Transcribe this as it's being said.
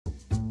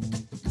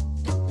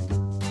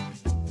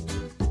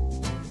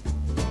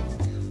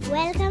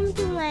Welcome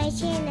to my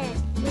channel.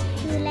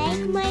 If you like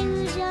my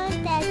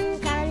videos, then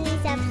kindly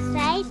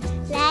subscribe,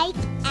 like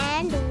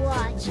and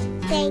watch.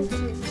 Thank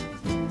you.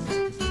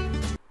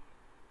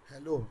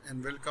 Hello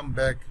and welcome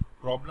back.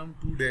 Problem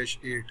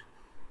 2-8.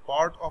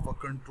 Part of a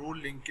control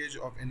linkage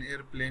of an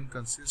airplane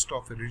consists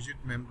of a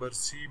rigid member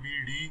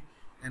CBD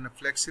and a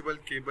flexible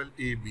cable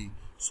AB.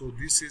 So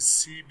this is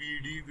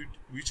CBD,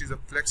 which is a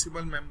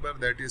flexible member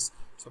that is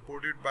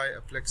supported by a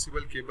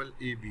flexible cable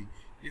AB.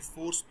 If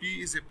force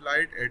P is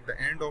applied at the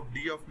end of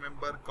D of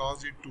member,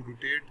 cause it to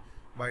rotate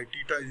by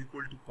theta is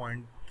equal to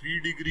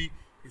 0.3 degree.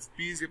 If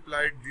P is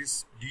applied,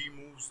 this D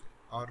moves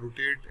or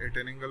rotate at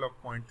an angle of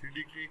 0.3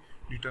 degree.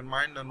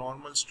 Determine the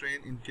normal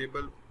strain in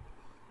cable,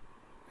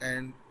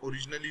 and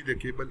originally the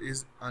cable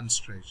is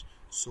unstretched.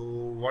 So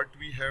what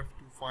we have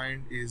to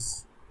find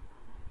is,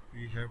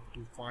 we have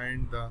to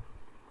find the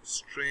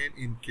strain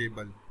in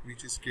cable,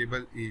 which is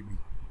cable AB.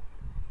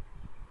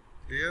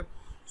 Clear?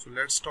 So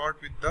let's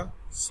start with the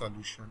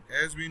solution.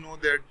 As we know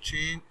that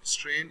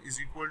strain is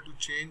equal to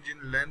change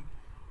in length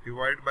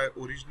divided by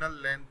original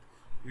length,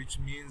 which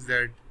means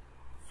that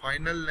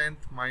final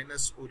length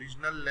minus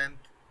original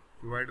length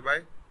divided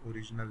by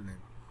original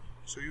length.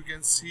 So you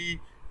can see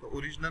the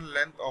original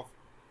length of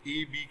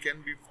AB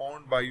can be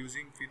found by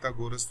using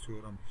Pythagoras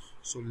theorem.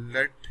 So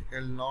let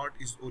L0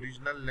 is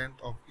original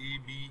length of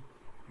AB,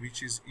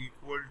 which is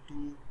equal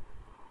to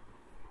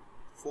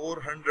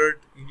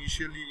 400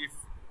 initially if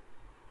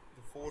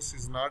the force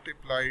is not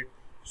applied.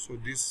 So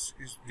this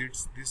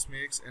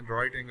makes a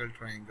right angle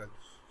triangle.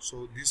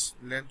 So this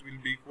length will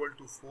be equal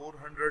to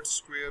 400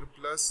 square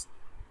plus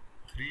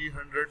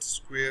 300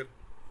 square.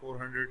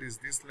 400 is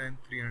this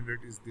length,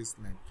 300 is this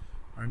length,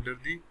 under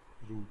the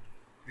root.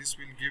 This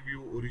will give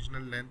you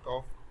original length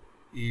of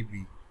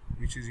AB,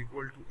 which is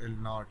equal to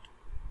L0.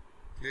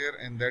 Clear?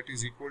 And that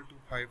is equal to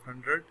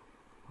 500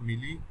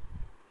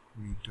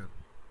 millimeter.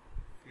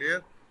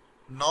 Clear?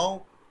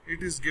 Now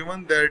it is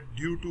given that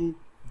due to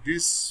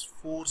this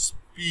force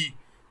P,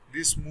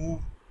 this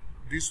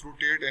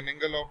rotate an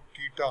angle of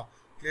theta.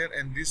 Clear?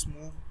 And this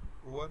move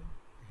over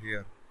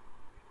here.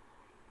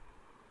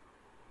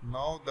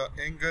 Now the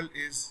angle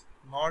is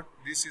not,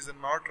 this is a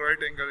not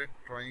right angle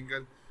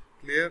triangle.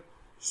 Clear?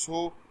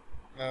 So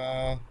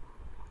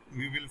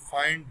we will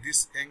find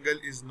this angle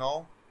is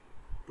now,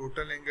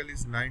 total angle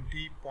is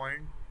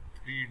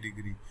 90.3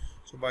 degree.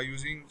 So by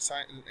using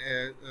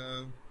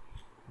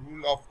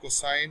rule of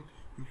cosine,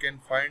 you can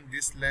find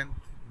this length.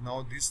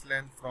 Now this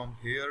length from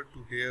here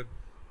to here,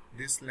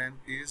 this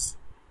length is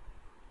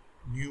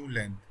new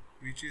length,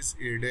 which is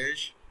A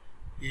dash,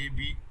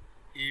 AB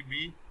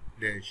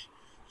dash.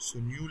 So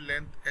new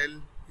length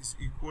L is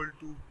equal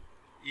to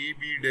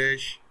AB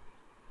dash.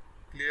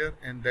 Clear?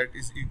 And that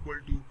is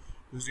equal to,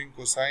 using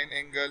cosine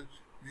angle,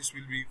 this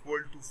will be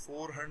equal to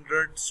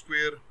 400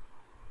 square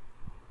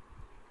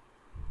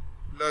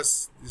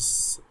plus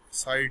this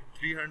side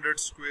 300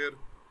 square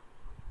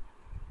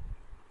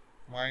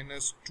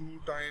minus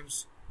 2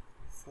 times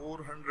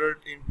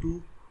 400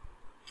 into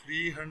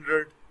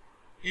 300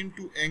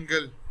 into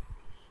angle,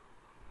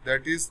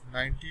 that is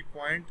 90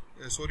 point,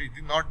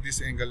 not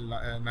this angle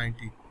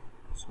 90,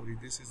 sorry,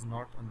 this is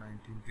not a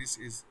 90, this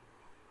is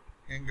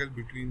angle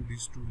between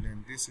these two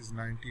lengths. This is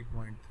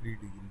 90.3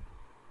 degree.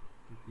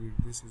 Repeat,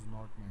 this is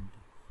not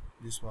 90,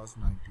 this was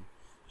 90.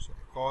 So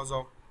cos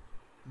of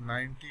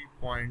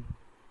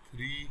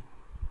 90.3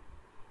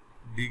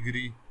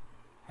 degree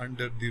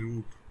under the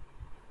root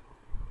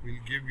will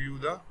give you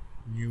the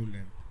new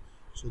length.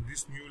 So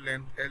this new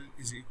length L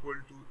is equal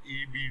to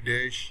AB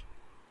dash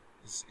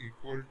is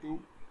equal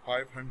to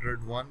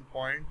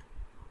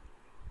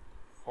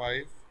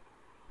 501.5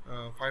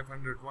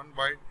 501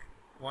 by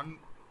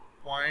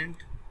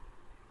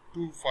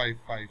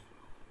 1.255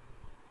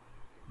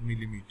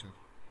 millimeter.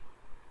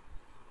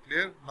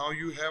 Clear? Now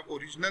you have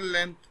original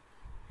length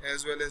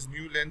as well as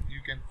new length.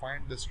 You can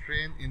find the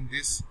strain in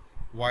this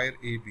wire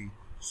AB.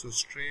 So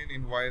strain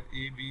in wire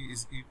AB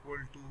is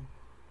equal to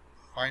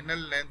final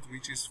length,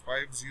 which is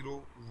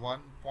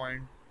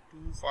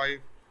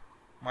 501.25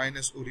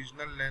 minus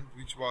original length,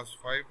 which was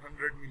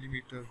 500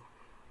 millimeter,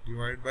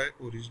 divided by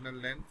original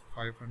length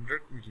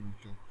 500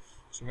 millimeter.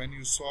 So when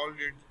you solve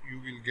it, you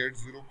will get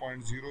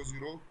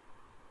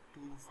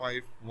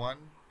 0.00251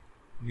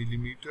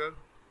 millimeter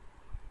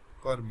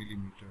per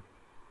millimeter.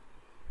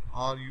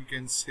 Or you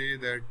can say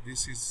that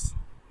this is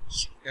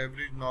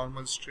average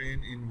normal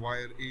strain in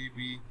wire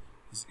AB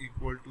is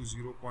equal to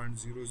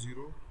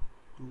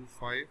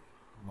 0.00251.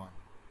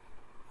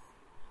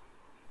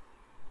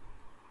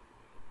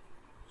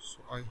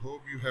 So I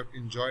hope you have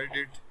enjoyed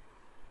it.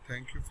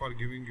 Thank you for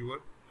giving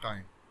your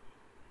time.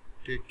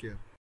 Take care.